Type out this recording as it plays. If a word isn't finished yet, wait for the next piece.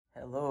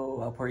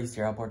Hello, Outdoor East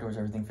here, Outdoor Doors,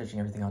 everything fishing,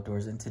 everything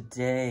outdoors, and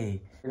today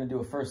we're gonna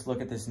do a first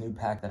look at this new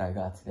pack that I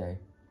got today.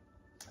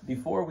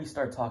 Before we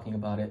start talking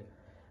about it,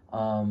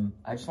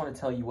 I just want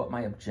to tell you what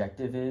my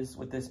objective is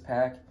with this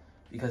pack,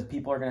 because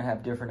people are gonna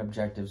have different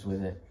objectives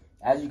with it.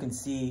 As you can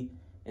see,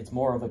 it's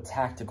more of a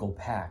tactical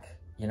pack.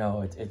 You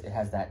know, it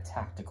has that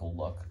tactical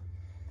look.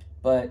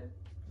 But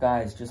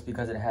guys, just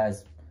because it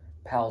has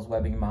Pal's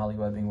webbing, Molly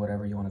webbing,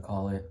 whatever you want to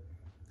call it,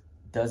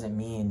 doesn't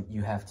mean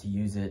you have to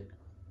use it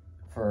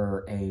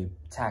for a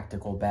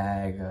tactical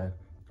bag, a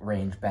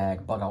range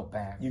bag, bug out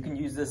bag. You can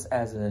use this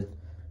as an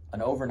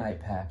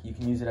overnight pack. You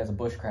can use it as a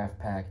bushcraft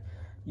pack.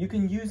 You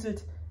can use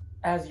it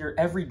as your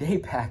everyday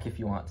pack if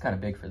you want. It's kind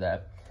of big for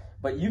that.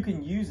 But you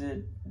can use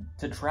it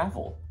to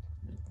travel.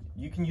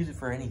 You can use it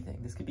for anything.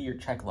 This could be your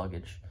check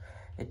luggage.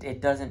 It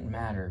doesn't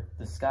matter.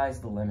 The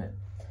sky's the limit.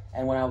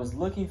 And when I was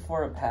looking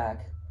for a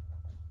pack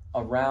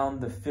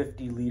around the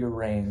 50-liter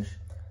range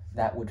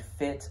that would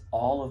fit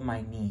all of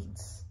my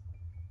needs,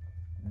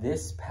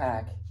 this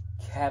pack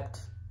kept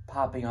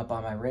popping up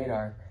on my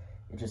radar.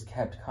 It just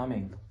kept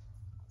coming.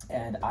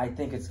 And I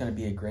think it's gonna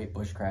be a great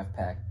bushcraft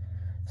pack.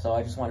 So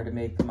I just wanted to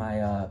make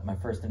my my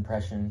first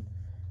impression,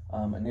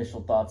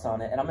 initial thoughts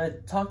on it. And I'm gonna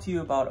talk to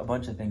you about a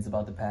bunch of things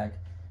about the pack.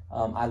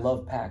 I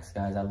love packs,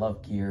 guys. I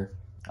love gear.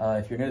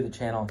 If you're new to the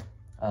channel,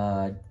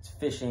 it's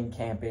fishing,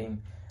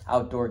 camping,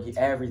 outdoor gear,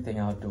 everything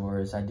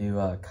outdoors. I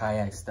do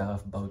kayak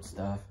stuff, boat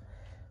stuff.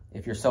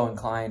 If you're so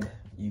inclined,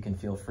 you can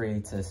feel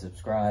free to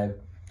subscribe.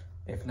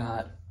 If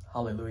not,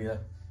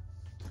 hallelujah.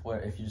 Or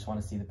if you just want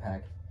to see the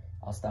pack,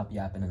 I'll stop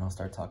yapping and I'll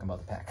start talking about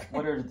the pack.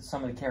 What are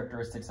some of the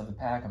characteristics of the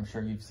pack? I'm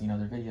sure you've seen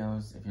other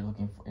videos if you're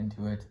looking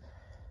into it.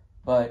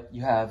 But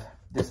you have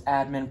this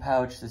admin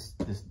pouch, this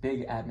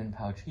big admin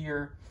pouch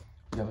here.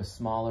 You have a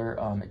smaller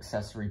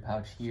accessory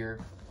pouch here.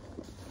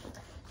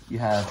 You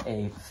have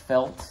a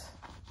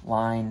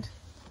felt-lined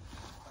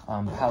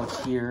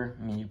pouch here.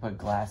 I mean, you put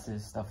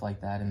glasses, stuff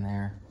like that in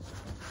there.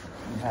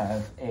 You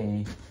have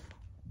a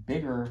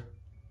bigger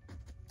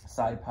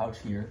side pouch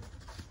here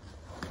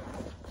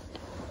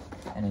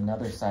and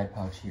another side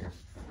pouch here.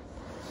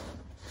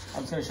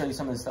 I'm just going to show you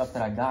some of the stuff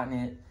that I got in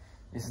it.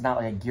 This is not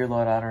like a gear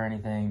loadout or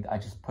anything. I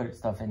just put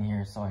stuff in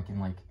here so I can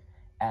like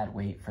add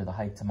weight for the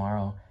hike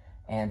tomorrow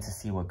and to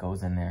see what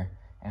goes in there.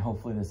 And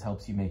hopefully this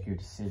helps you make your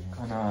decision.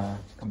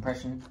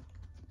 Compression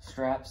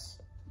straps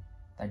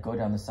that go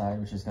down the side,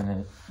 which is going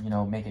to, you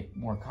know, make it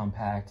more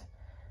compact.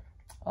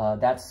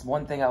 That's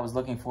one thing I was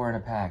looking for in a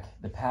pack.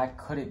 The pack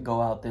couldn't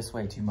go out this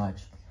way too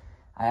much.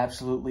 I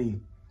absolutely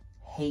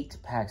hate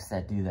packs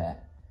that do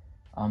that.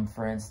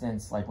 For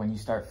instance, like when you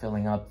start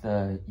filling up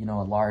the, you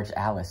know, a large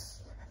Alice,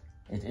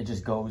 it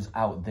just goes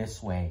out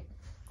this way,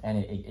 and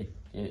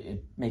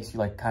it makes you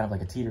like kind of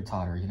like a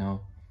teeter-totter, you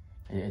know.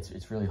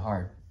 It's really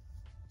hard.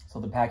 So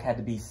the pack had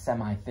to be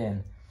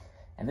semi-thin,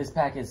 and this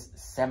pack is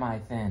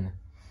semi-thin.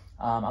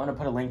 I'm gonna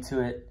put a link to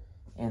it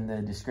in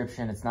the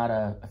description. It's not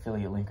a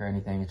affiliate link or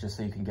anything. It's just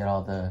so you can get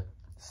all the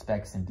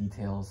specs and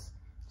details,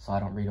 so I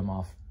don't read them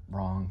off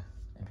wrong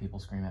and people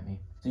scream at me.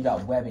 So you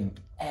got webbing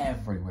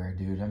everywhere,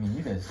 dude. I mean,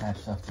 you guys attach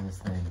stuff to this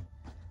thing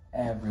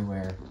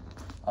everywhere.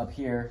 Up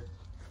here,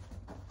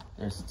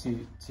 there's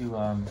two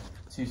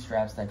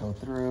straps that go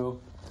through.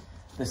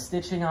 The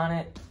stitching on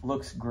it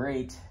looks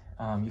great.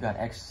 You got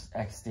X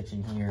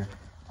stitching here.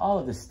 All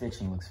of the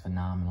stitching looks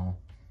phenomenal.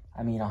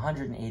 I mean,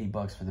 180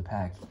 bucks for the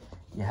pack.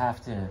 You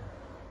have to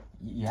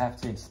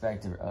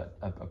expect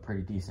a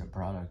pretty decent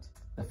product.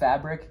 The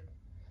fabric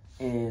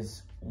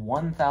is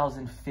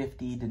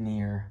 1050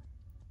 denier.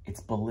 It's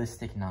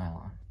ballistic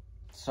nylon.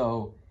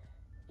 So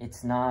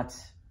it's not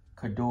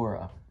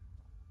Cordura.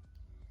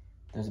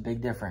 There's a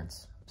big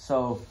difference.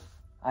 So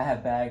I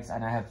have bags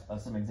and I have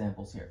some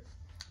examples here.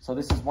 So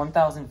this is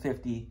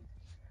 1050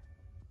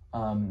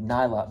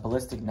 nylon,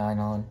 ballistic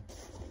nylon.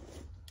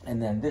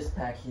 And then this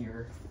pack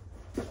here,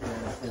 for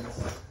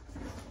instance,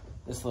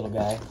 this little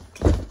guy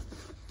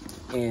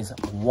is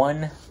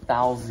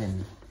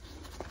 1000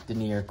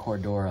 denier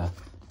Cordura.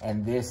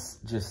 And this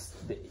just,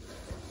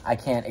 I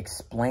can't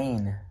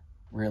explain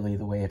really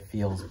the way it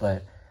feels,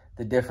 but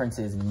the difference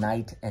is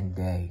night and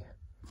day.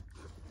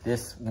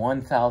 This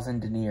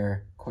 1000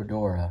 denier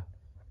Cordura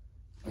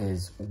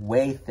is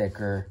way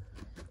thicker.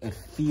 It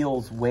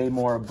feels way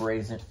more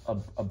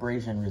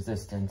abrasion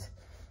resistant.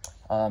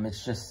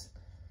 It's just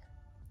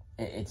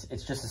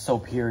a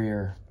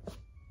superior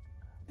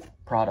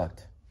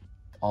product,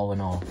 all in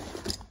all.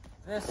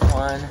 This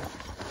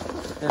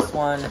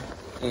one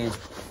is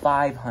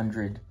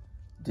 500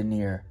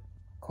 denier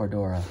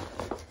Cordura,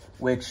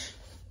 which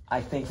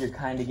I think you're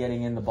kind of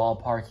getting in the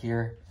ballpark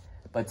here.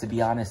 But to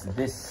be honest,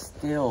 this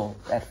still,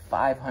 at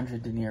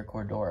 500 denier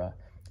Cordura,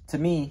 to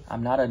me,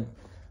 I'm not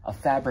a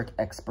fabric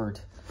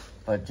expert,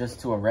 but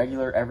just to a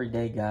regular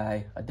everyday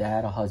guy, a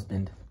dad, a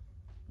husband,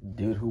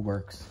 dude who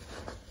works,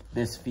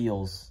 this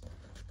feels,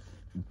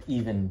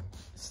 even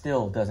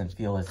still doesn't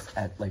feel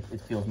like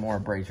it feels more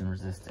abrasion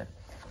resistant.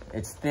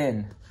 It's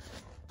thin,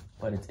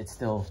 but it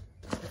still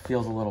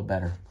feels a little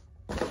better,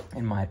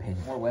 in my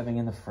opinion. More webbing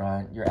in the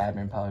front, your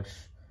admin pouch,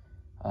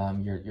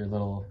 your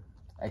little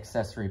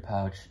accessory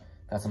pouch.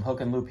 Got some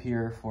hook and loop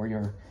here for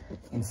your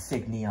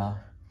insignia.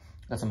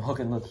 Got some hook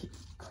and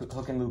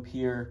loop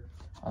here.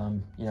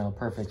 You know,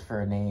 perfect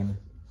for a name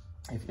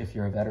if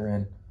you're a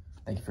veteran.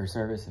 Thank you for your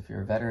service if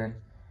you're a veteran.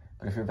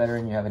 But if you're a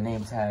veteran, you have a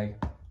name tag,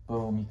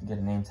 boom, you can get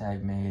a name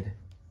tag made,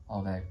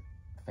 all that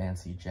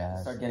fancy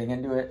jazz. Start getting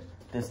into it.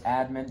 This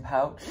admin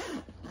pouch.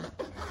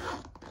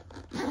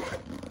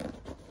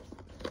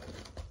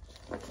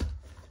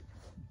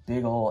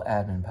 Big old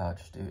admin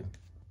pouch, dude.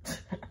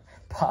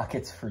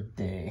 Pockets for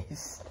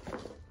days.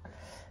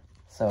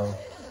 So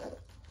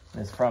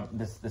this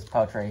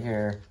pouch right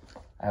here,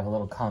 I have a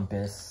little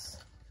compass.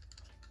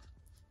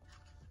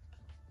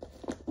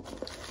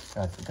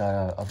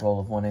 Got a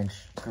roll of 1-inch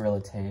Gorilla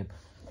Tape.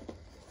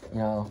 You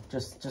know,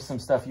 just some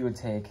stuff you would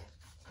take.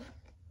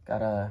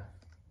 Got a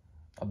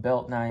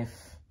belt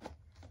knife.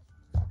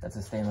 That's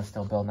a stainless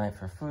steel belt knife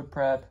for food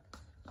prep.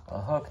 A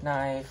hook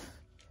knife.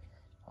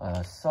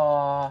 A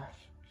saw.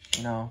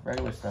 You know,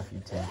 regular stuff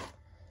you'd take.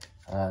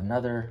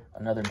 Another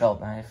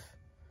belt knife.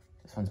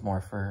 This one's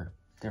more for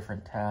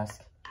different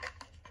tasks.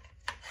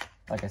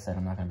 Like I said,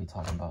 I'm not going to be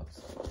talking about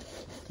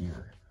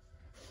gear.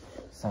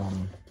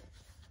 Some,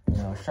 you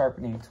know,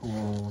 sharpening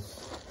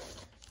tools.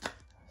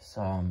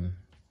 Some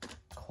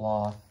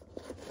cloth.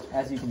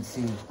 As you can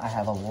see, I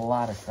have a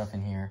lot of stuff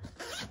in here.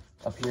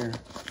 Up here,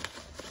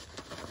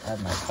 I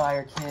have my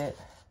fire kit.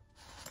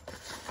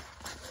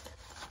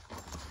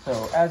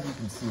 So as you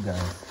can see,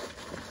 guys,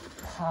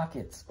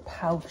 pockets,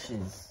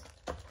 pouches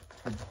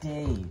for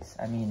days.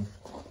 I mean,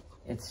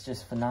 it's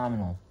just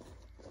phenomenal.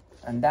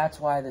 And that's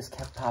why this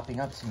kept popping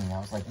up to me. I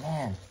was like,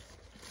 man,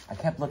 I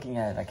kept looking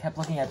at it. I kept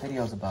looking at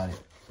videos about it.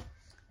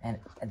 And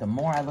the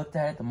more I looked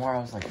at it, the more I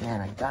was like,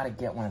 man, I gotta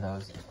get one of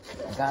those.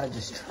 I gotta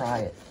just try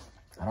it.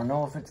 I don't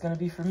know if it's gonna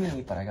be for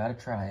me, but I gotta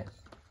try it.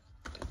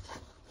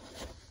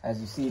 As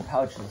you see,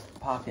 pouches,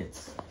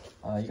 pockets.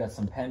 You got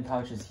some pen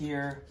pouches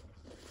here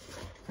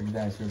for you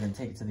guys who are gonna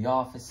take it to the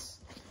office.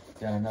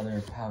 You got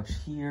another pouch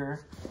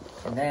here.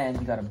 And then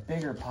you got a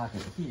bigger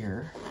pocket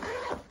here,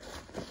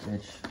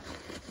 which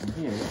in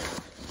here,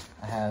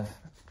 I have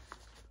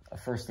a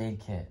first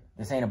aid kit.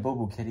 This ain't a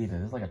boo-boo kit either.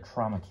 This is like a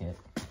trauma kit.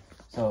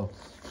 So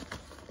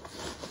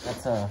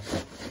that's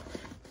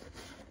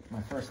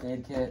my first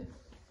aid kit.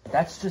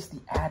 That's just the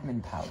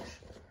admin pouch.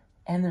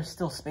 And there's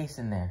still space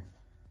in there.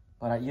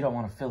 But you don't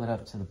want to fill it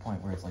up to the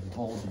point where it's like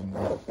bulging.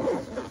 But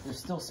there's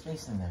still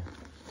space in there.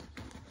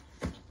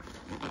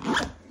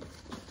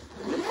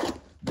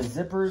 The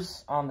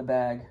zippers on the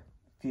bag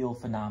feel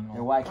phenomenal.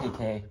 They're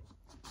YKK.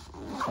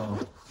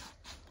 So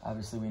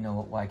obviously we know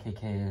what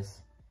YKK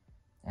is.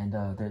 And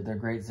they're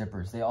great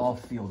zippers. They all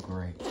feel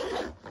great.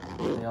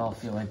 They all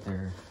feel like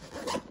they're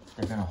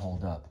gonna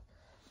hold up.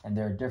 And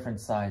they're different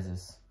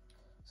sizes.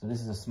 So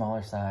this is a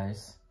smaller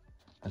size,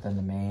 but then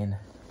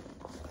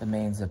the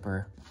main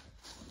zipper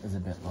is a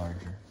bit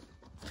larger.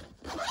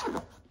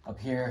 Up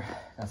here,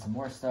 got some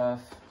more stuff.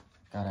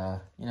 Got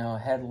a, you know, a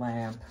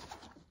headlamp,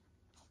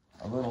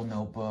 a little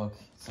notebook,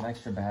 some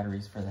extra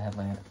batteries for the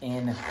headlamp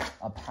in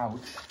a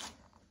pouch.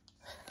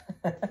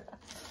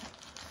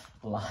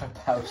 A lot of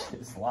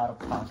pouches, a lot of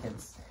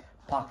pockets,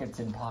 pockets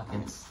and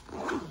pockets.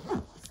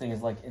 This thing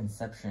is like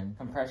Inception.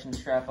 Compression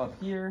strap up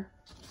here,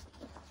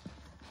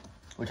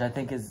 which I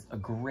think is a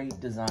great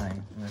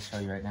design. I'm gonna show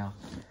you right now.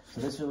 So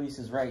this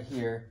releases right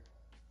here,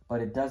 but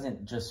it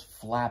doesn't just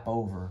flap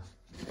over.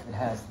 It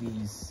has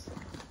these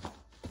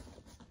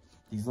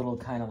little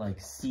kind of like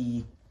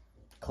C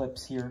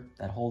clips here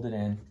that hold it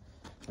in,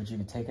 but you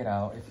can take it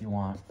out if you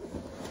want.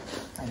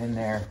 And in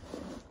there,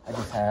 I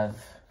just have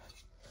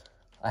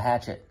a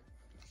hatchet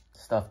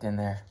stuffed in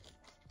there,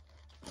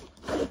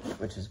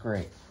 which is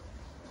great.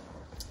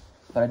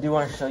 But I do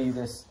want to show you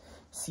this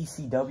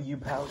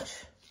CCW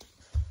pouch.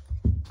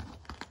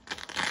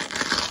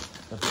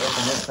 Let's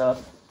open this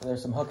up.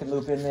 There's some hook and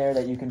loop in there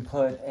that you can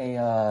put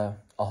a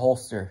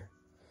holster.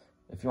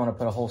 If you want to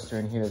put a holster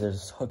in here,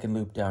 there's hook and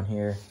loop down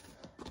here,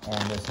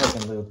 and there's hook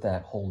and loop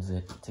that holds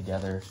it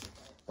together.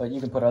 But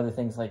you can put other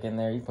things like in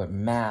there. You can put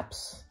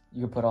maps.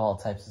 You can put all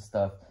types of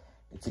stuff.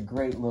 It's a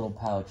great little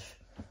pouch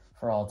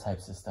for all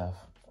types of stuff.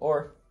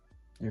 Or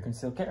your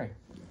concealed carry,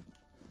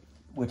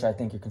 which I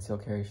think your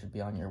concealed carry should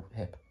be on your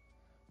hip.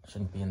 It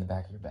shouldn't be in the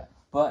back of your bag.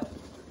 But,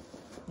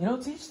 you know,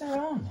 to each their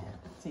own, man.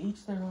 To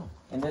each their own.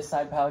 In this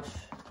side pouch,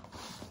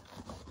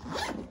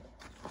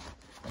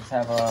 let's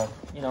have a,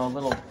 you know,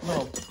 little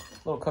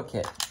cook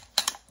kit.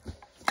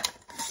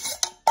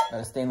 Got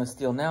a stainless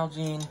steel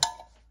Nalgene,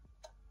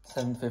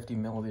 750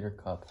 milliliter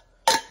cup,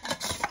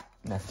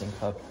 nesting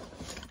cup,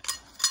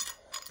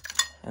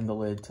 and the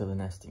lid to the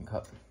nesting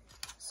cup.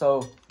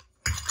 So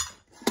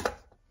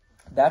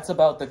that's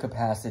about the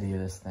capacity of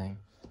this thing.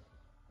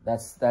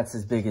 That's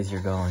as big as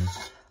you're going.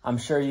 I'm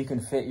sure you can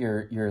fit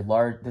your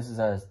large,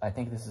 I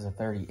think this is a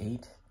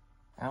 38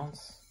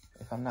 ounce,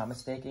 if I'm not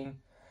mistaken.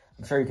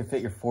 I'm sure you can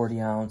fit your 40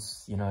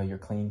 ounce, you know, your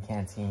clean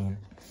canteen,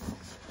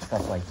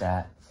 stuff like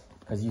that.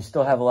 Because you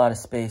still have a lot of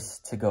space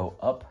to go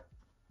up.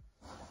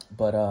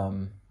 But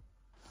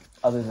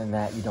other than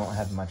that, you don't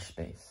have much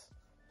space.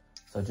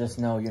 So just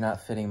know you're not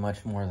fitting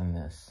much more than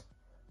this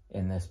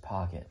in this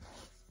pocket.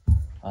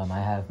 I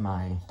have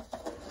my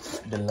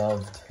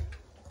beloved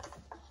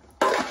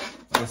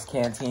this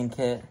canteen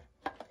kit,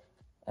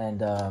 and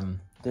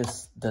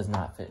this does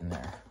not fit in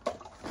there.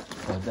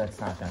 So that's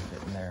not gonna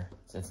fit in there.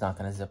 It's not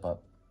gonna zip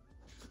up.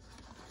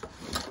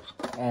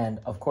 And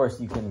of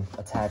course you can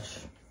attach,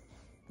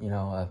 you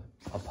know,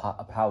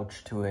 a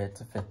pouch to it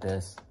to fit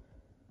this.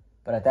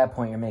 But at that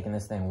point you're making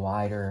this thing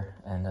wider,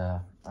 and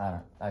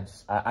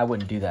I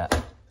wouldn't do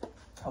that.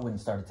 I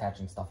wouldn't start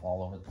attaching stuff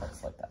all over the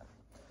place like that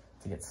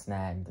to get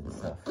snagged and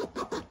stuff.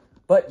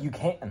 But you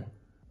can.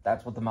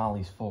 That's what the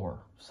Molly's for.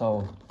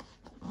 So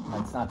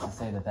that's not to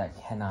say that that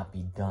cannot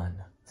be done.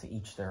 To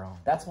each their own.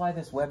 That's why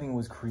this webbing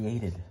was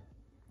created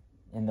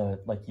in the,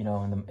 like, you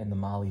know, in the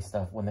Molly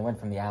stuff. When they went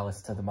from the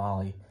Alice to the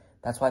Molly,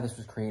 that's why this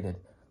was created.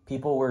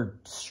 People were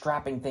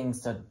strapping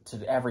things to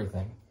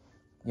everything,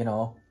 you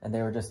know, and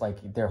they were just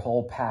like, their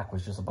whole pack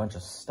was just a bunch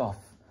of stuff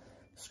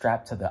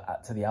strapped to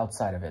the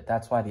outside of it.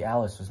 That's why the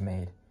Alice was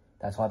made.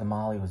 That's why the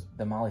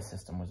Molly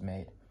system was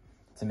made,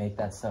 to make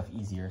that stuff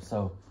easier.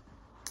 So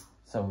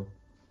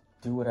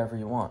do whatever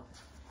you want.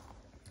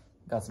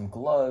 Got some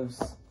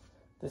gloves.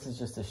 This is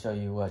just to show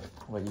you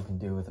what you can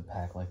do with a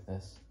pack like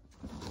this.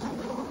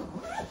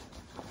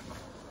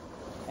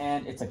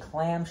 And it's a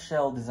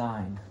clamshell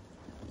design.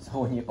 So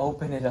when you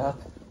open it up,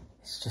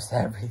 it's just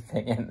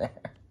everything in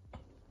there.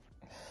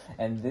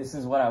 And this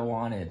is what I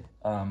wanted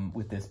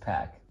with this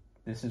pack.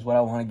 This is what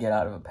I want to get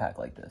out of a pack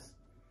like this.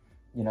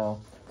 You know,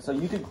 so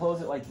you can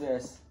close it like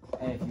this,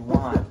 and if you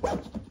want,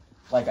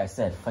 like I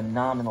said,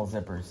 phenomenal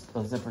zippers.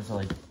 Those zippers are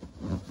like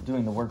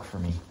doing the work for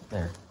me.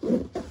 They're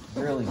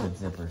really good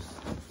zippers.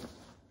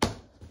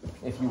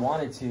 If you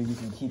wanted to, you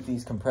can keep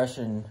these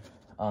compression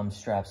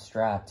straps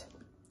strapped,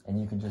 and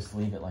you can just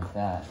leave it like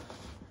that,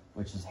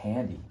 which is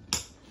handy,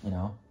 you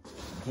know?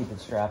 Keep it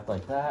strapped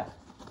like that,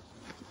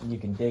 and you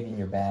can dig in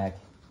your bag.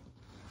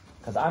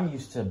 Because I'm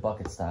used to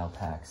bucket style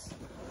packs,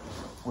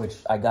 which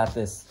I got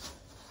this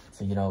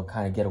to, you know,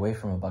 kind of get away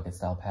from a bucket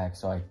style pack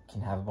so I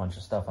can have a bunch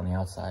of stuff on the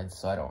outside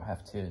so I don't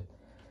have to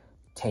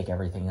take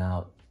everything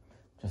out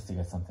just to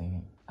get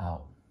something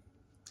out.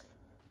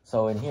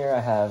 So in here I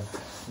have,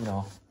 you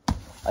know,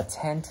 a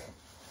tent.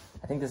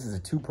 I think this is a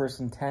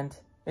 2-person tent.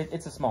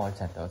 It's a smaller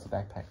tent though. It's a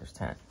backpacker's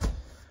tent.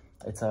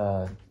 It's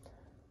the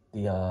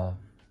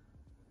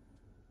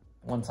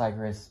One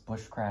Tigress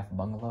Bushcraft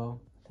bungalow,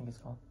 I think it's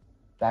called.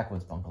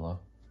 Backwoods bungalow.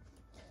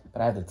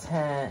 But I have the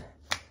tent.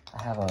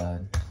 I have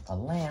a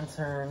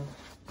lantern.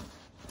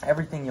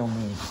 Everything you'll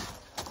need.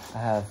 I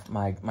have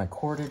my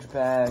cordage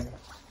bag.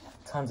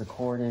 Tons of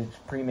cordage,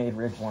 pre-made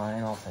ridge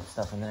line, all types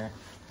of stuff in there.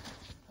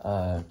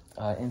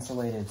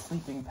 Insulated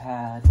sleeping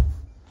pad.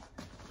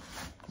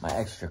 My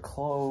extra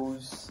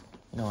clothes,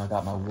 you know, I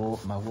got my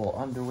wool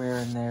underwear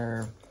in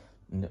there,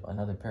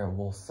 another pair of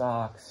wool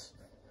socks,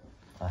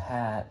 a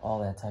hat, all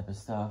that type of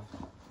stuff.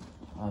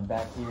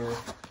 Back here,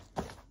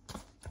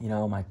 you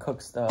know, my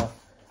cook stuff,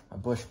 my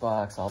bush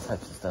box, all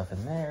types of stuff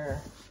in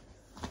there.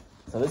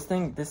 So this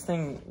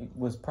thing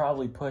was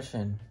probably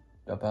pushing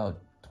about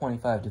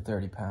 25 to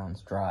 30 pounds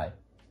dry,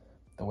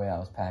 the way I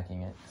was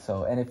packing it.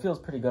 So, and it feels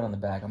pretty good on the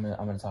back. I'm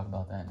gonna talk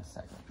about that in a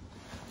second.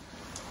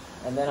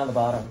 And then on the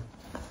bottom,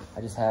 I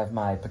just have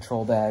my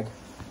patrol bag,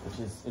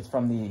 it's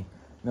from the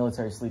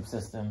military sleep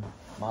system,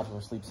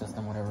 modular sleep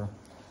system, whatever.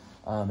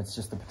 It's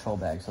just the patrol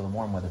bag, so the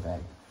warm weather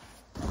bag,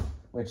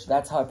 which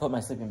that's how I put my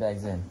sleeping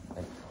bags in.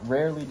 Like,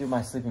 rarely do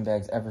my sleeping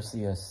bags ever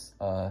see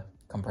a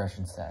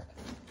compression sack.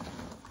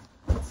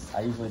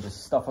 I usually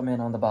just stuff them in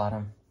on the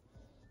bottom,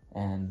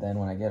 and then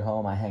when I get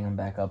home, I hang them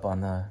back up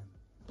on the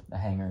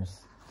hangers,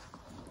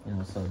 you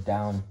know, so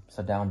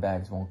down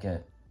bags won't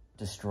get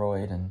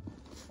destroyed, and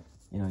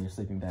you know, your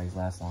sleeping bags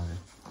last longer.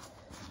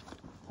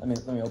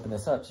 Let me open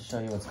this up to show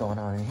you what's going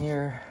on in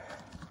here.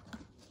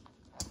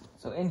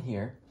 So in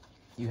here,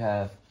 you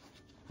have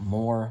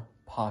more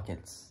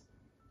pockets.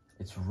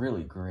 It's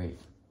really great.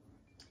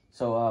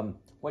 So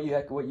what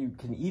you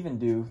can even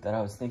do that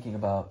I was thinking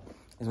about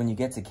is when you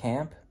get to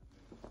camp,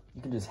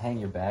 you can just hang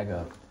your bag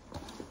up,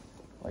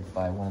 like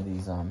by one of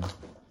these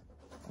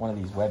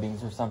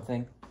webbings or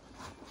something.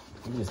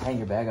 You can just hang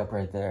your bag up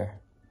right there,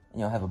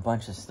 and you'll have a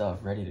bunch of stuff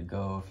ready to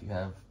go. If you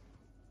have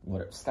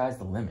whatever, sky's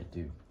the limit,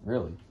 dude.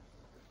 Really.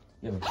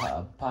 You have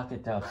a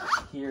pocket down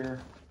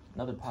here,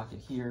 another pocket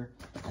here,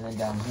 and then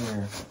down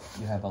here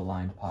you have a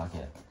lined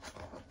pocket.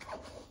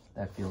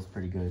 That feels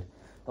pretty good.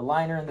 The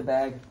liner in the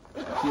bag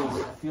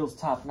feels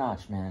top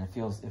notch, man. It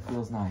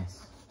feels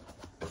nice.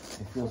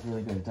 It feels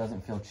really good. It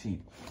doesn't feel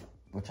cheap,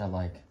 which I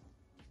like.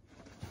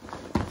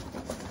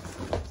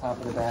 Top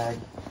of the bag,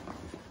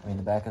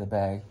 the back of the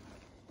bag,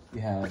 you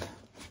have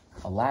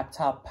a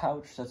laptop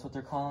pouch. That's what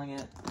they're calling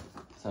it.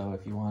 So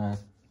if you want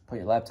to put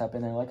your laptop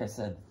in there, like I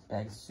said, the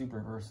bag's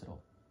super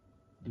versatile.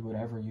 Do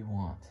whatever you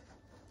want.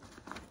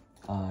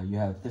 You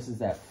have, this is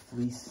that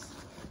fleece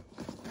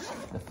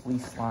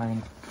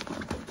lined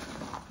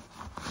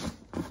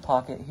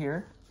pocket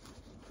here.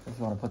 If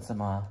you want to put some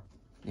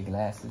your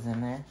glasses in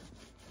there.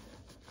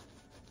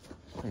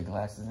 Put your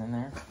glasses in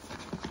there.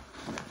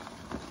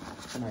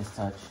 It's a nice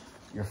touch.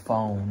 Your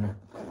phone,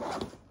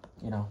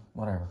 you know,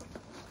 whatever.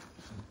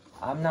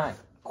 I'm not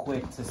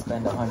quick to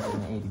spend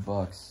 180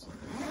 bucks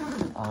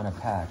on a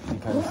pack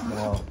because, you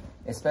know,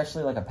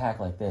 especially like a pack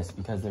like this,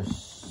 because there's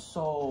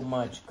so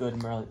much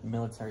good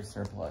military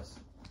surplus.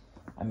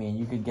 I mean,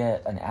 you could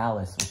get an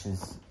Alice, which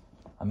is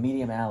a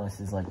medium Alice,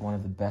 is like one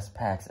of the best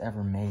packs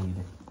ever made.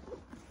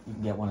 You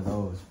can get one of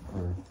those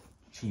for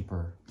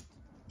cheaper.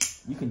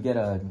 You could get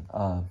a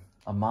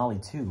Molly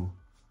 2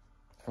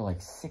 for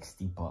like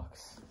 60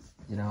 bucks,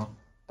 you know?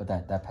 But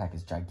that pack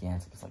is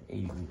gigantic. It's like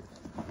 80 liters.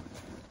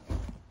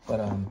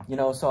 But, you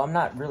know, so I'm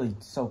not really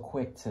so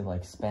quick to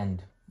like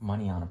spend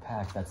money on a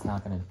pack that's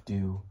not going to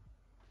do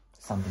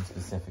something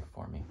specific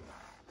for me.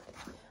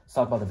 Let's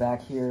talk about the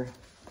back here.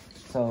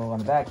 So on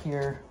the back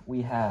here,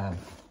 we have,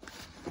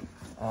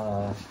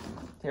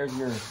 there's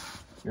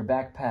your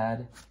back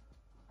pad.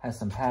 Has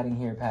some padding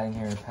here, padding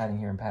here, padding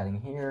here, and padding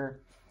here.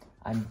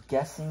 I'm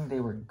guessing they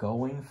were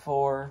going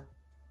for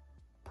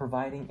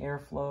providing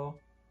airflow.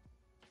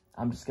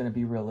 I'm just going to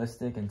be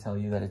realistic and tell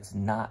you that it's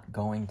not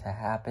going to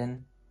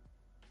happen.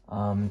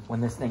 When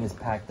this thing is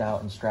packed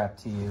out and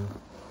strapped to you,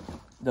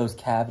 those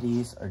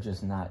cavities are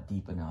just not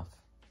deep enough.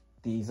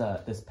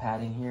 This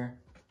padding here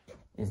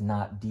is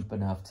not deep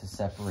enough to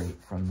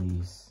separate from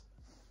these.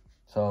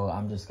 So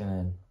I'm just going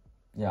to,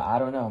 yeah, I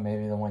don't know,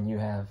 maybe the one you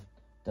have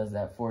does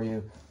that for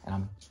you. And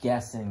I'm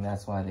guessing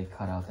that's why they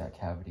cut out that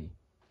cavity.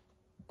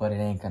 But it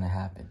ain't going to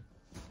happen.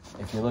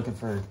 If you're looking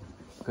for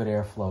good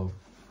airflow,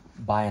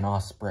 buy an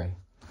Osprey.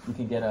 You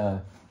can get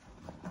a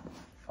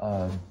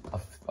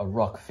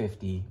Rook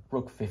 50,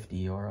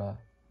 or a,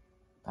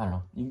 I don't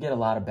know. You can get a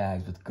lot of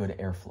bags with good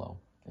airflow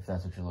if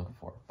that's what you're looking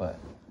for. But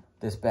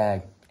this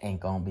bag ain't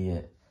gonna be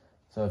it.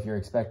 So if you're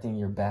expecting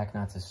your back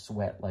not to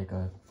sweat like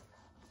a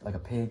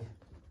pig,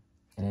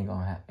 it ain't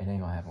gonna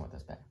happen with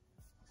this bag.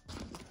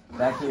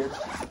 Back here,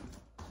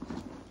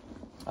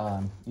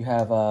 you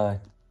have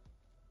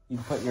you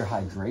can put your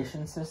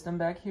hydration system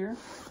back here,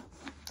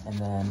 and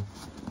then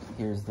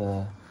here's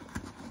the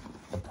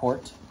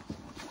port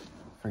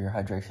for your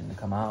hydration to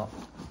come out.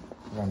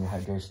 Run your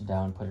hydration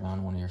down, put it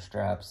on one of your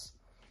straps.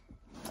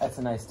 That's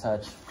a nice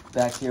touch.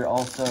 Back here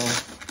also,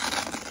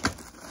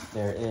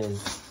 there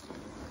is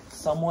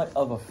somewhat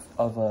of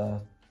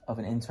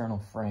an internal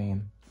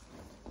frame,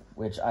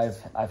 which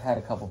I've had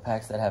a couple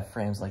packs that have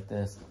frames like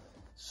this.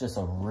 It's just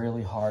a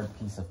really hard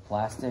piece of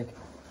plastic,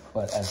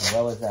 but as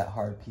well as that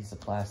hard piece of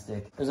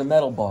plastic, there's a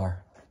metal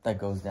bar that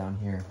goes down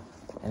here,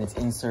 and it's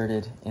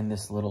inserted in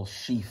this little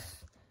sheath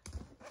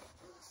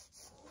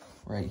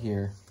right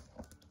here.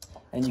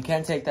 And you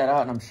can take that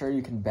out, and I'm sure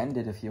you can bend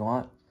it if you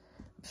want.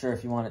 I'm sure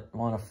if you want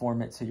to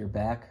form it to your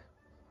back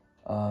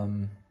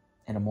in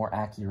a more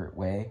accurate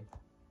way,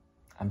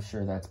 I'm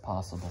sure that's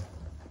possible.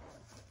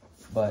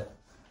 But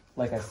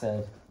like I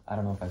said, I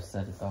don't know if I've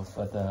said it though,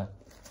 but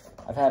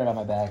I've had it on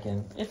my back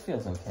and it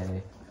feels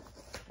okay.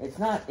 It's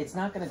not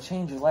going to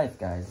change your life,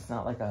 guys. It's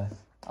not like a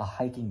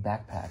hiking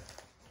backpack,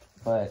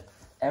 but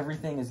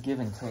everything is give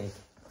and take.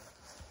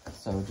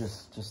 So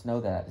just know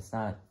that it's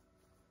not.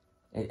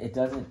 It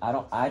doesn't.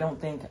 I don't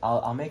think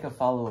I'll make a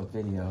follow-up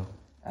video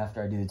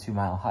after I do the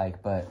 2-mile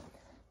hike, but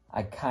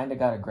I kind of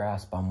got a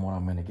grasp on what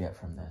I'm going to get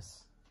from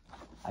this.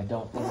 I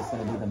don't think it's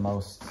going to be the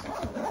most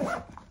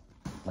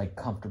like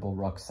comfortable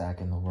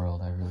rucksack in the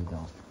world. I really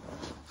don't.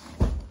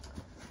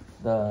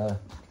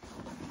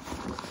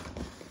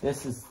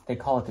 They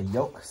call it the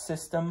yoke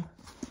system,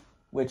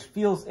 which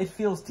feels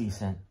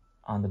decent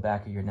on the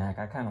back of your neck.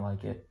 I kind of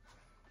like it.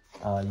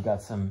 You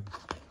got some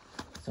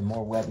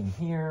more webbing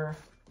here.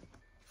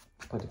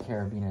 Put the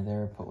carabiner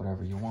there, put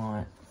whatever you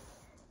want.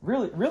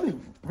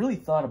 Really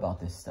thought about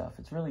this stuff.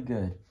 It's really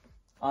good.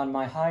 On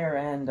my higher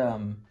end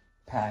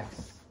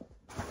packs,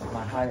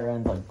 my higher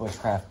end like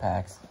Bushcraft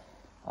packs,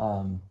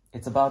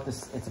 it's about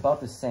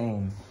the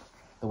same,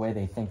 the way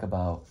they think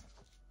about,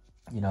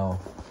 you know,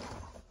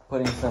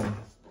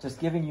 just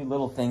giving you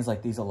little things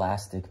like these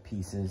elastic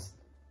pieces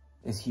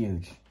is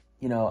huge.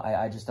 You know,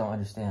 I just don't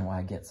understand why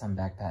I get some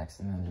backpacks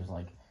and then there's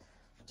like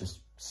just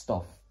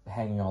stuff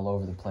hanging all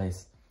over the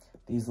place.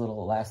 These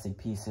little elastic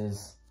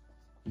pieces,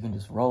 you can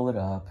just roll it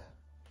up,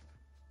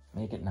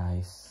 make it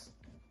nice,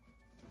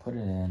 put it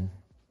in,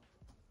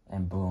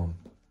 and boom.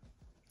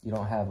 You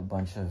don't have a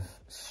bunch of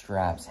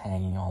straps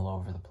hanging all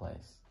over the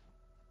place.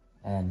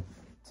 And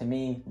to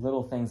me,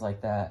 little things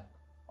like that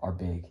are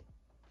big.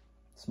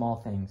 Small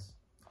things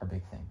are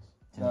big things.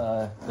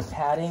 The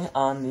padding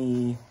on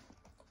the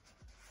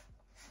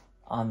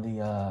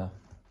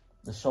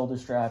shoulder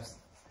straps,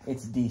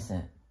 it's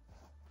decent.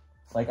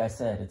 Like I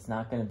said, it's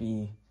not going to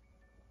be,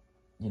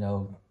 you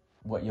know,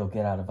 what you'll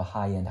get out of a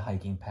high-end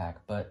hiking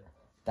pack, but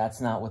that's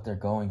not what they're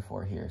going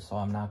for here. So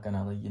I'm not going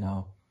to, you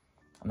know,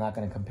 I'm not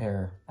going to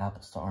compare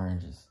apples to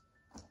oranges.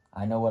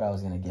 I know what I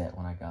was going to get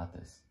when I got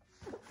this.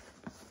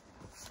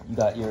 You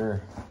got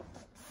your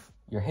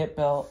hip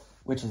belt,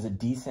 which is a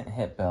decent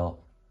hip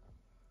belt.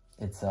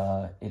 It's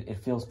it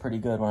feels pretty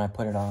good when I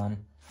put it on.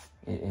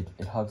 It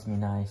hugs me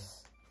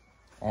nice,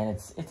 and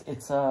it's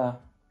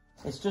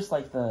just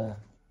like the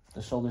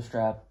shoulder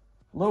strap,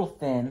 a little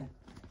thin,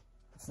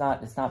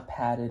 It's not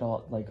padded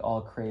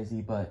all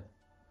crazy, but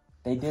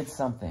they did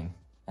something,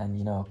 and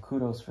you know,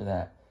 kudos for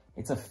that.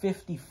 It's a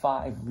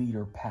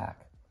 55-liter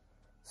pack.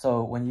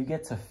 So when you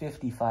get to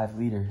 55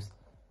 liters,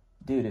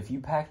 dude, if you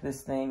pack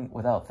this thing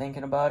without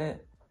thinking about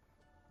it,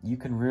 you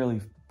can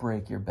really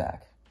break your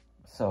back.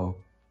 So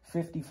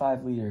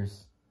 55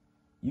 liters,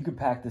 you could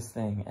pack this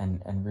thing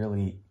and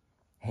really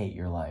hate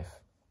your life.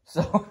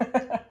 So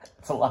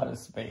it's a lot of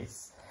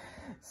space.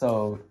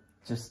 So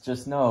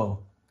just know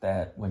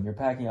that when you're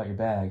packing out your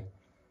bag,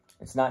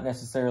 it's not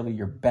necessarily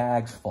your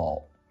bag's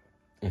fault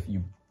if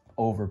you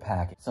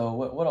overpack it. So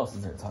what else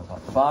is there to talk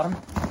about? The bottom,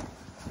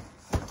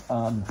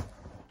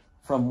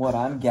 from what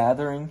I'm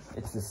gathering,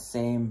 it's the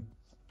same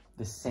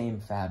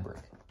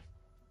fabric.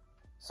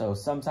 So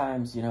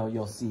sometimes, you know,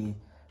 you'll see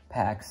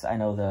packs. I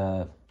know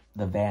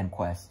the Van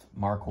Quest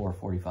Marcor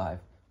 45.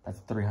 That's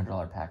a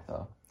 $300 pack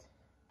though.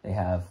 They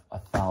have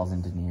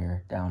 1,000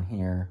 denier down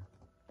here.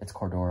 It's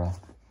Cordura.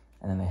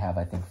 And then they have,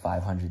 I think,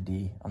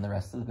 500D on the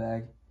rest of the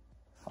bag.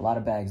 A lot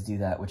of bags do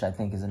that, which I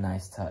think is a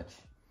nice touch.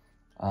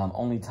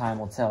 Only time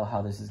will tell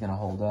how this is going to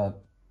hold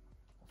up.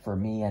 For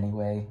me,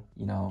 anyway.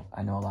 You know,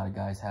 I know a lot of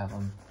guys have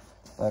them.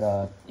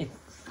 But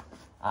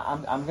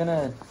I'm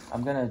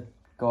gonna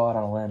go out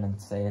on a limb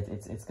and say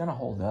it's gonna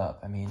hold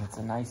up. I mean, it's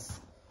a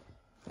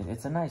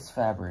nice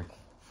fabric.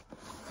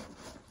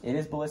 It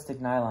is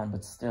ballistic nylon,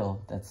 but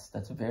still,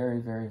 that's very,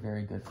 very,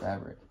 very good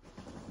fabric.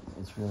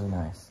 It's really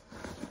nice.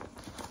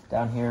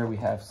 Down here we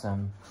have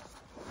some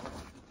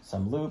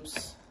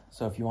loops.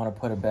 So if you want to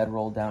put a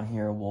bedroll down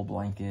here, a wool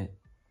blanket,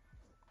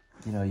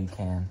 you know, you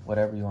can.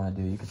 Whatever you want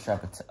to do. You can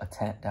strap a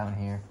tent down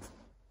here.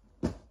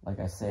 Like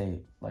I say,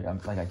 like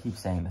I keep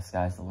saying, the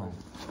sky's the limit.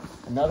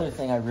 Another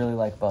thing I really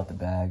like about the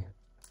bag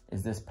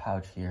is this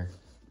pouch here.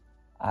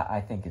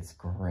 I think it's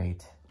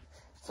great.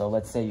 So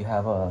let's say you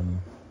have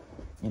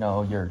you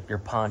know,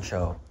 your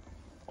poncho,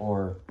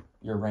 or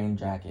your rain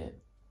jacket,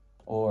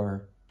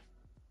 or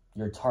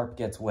your tarp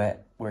gets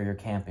wet where you're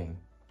camping,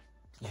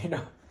 you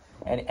know,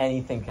 and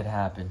anything could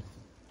happen.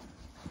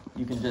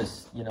 You can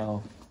just, you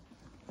know,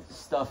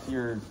 stuff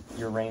your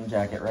rain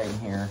jacket right in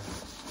here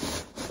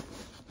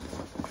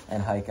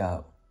and hike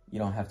out. You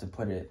don't have to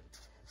put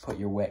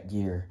your wet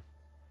gear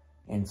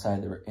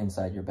inside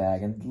your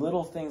bag. And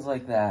little things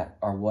like that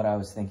are what I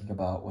was thinking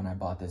about when I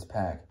bought this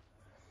pack.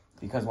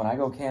 Because when I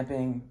go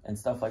camping and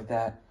stuff like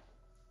that,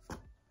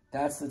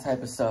 that's the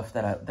type of stuff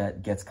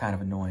that gets kind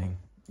of annoying,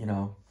 you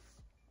know?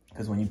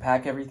 Because when you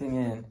pack everything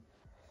in,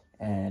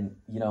 and,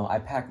 you know, I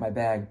pack my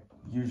bag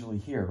usually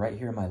here, right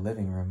here in my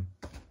living room,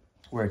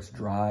 where it's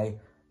dry,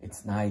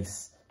 it's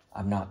nice,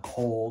 I'm not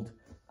cold,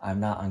 I'm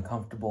not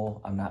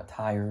uncomfortable, I'm not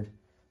tired.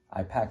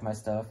 I pack my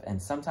stuff,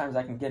 and sometimes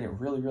I can get it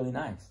really, really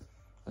nice.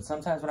 But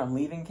sometimes when I'm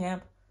leaving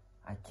camp,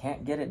 I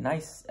can't get it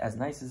as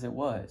nice as it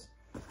was.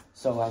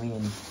 So, I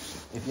mean,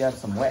 if you have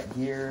some wet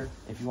gear,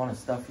 if you want to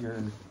stuff your,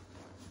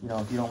 you know,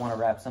 if you don't want to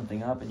wrap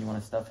something up and you want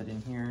to stuff it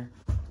in here,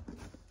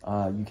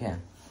 you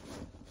can.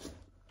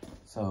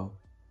 So,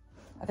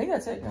 I think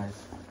that's it, guys.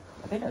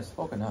 I think I've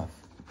spoke enough.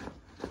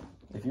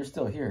 If you're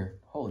still here,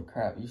 holy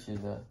crap, you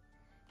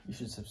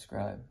should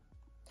subscribe.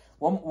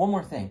 One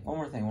more thing.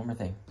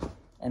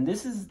 And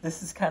this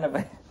is kind of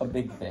a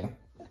big thing.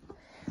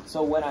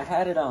 So when I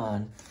had it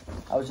on,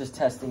 I was just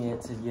testing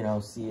it to, you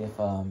know, see if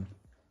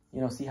you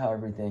know, see how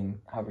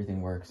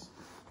everything works.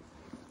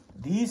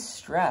 These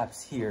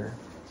straps here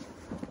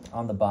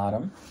on the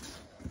bottom,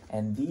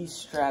 and these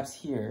straps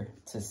here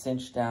to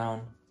cinch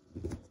down,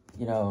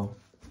 you know,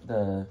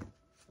 the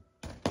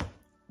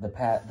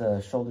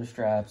shoulder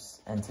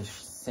straps, and to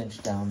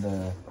cinch down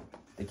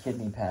the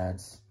kidney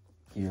pads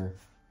here,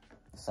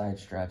 the side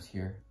straps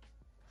here.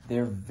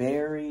 They're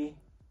very,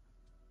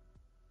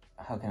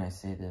 how can I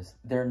say this?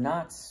 They're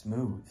not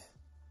smooth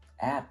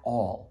at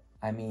all.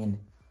 I mean,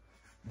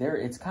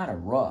 it's kind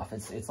of rough.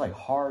 It's like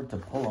hard to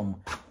pull them.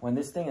 When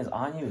this thing is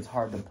on you, it's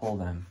hard to pull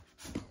them.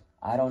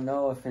 I don't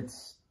know if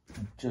it's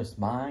just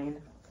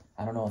mine.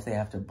 I don't know if they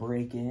have to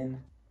break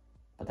in,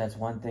 but that's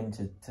one thing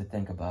to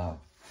think about.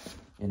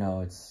 You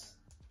know,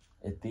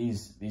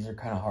 these are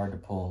kind of hard to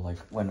pull. Like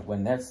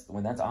when that's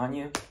on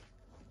you,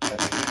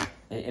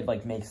 it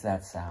like makes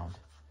that sound.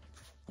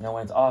 You know,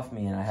 when it's off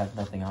me and I have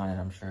nothing on it,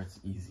 I'm sure it's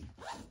easy.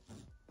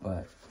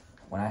 But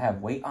when I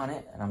have weight on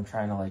it and I'm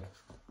trying to, like,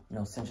 you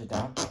know, cinch it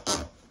down,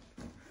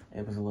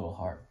 it was a little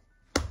hard.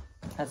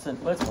 That's one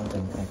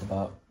thing to think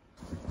about.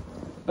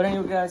 But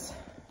anyway, guys,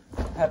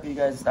 happy you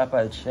guys stopped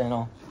by the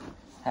channel.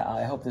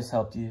 I hope this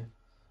helped you.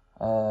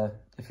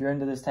 If you're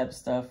into this type of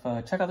stuff,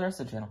 check out the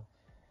rest of the channel.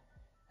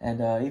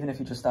 And even if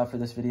you just stopped for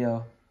this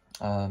video,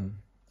 I'm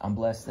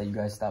blessed that you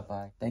guys stopped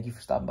by. Thank you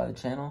for stopping by the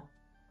channel.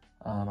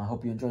 I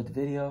hope you enjoyed the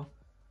video.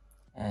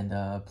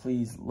 And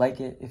please like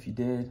it if you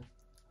did.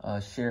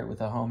 Share it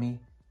with a homie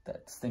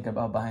that's thinking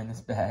about buying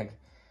this bag.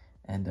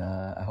 And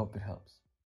I hope it helps.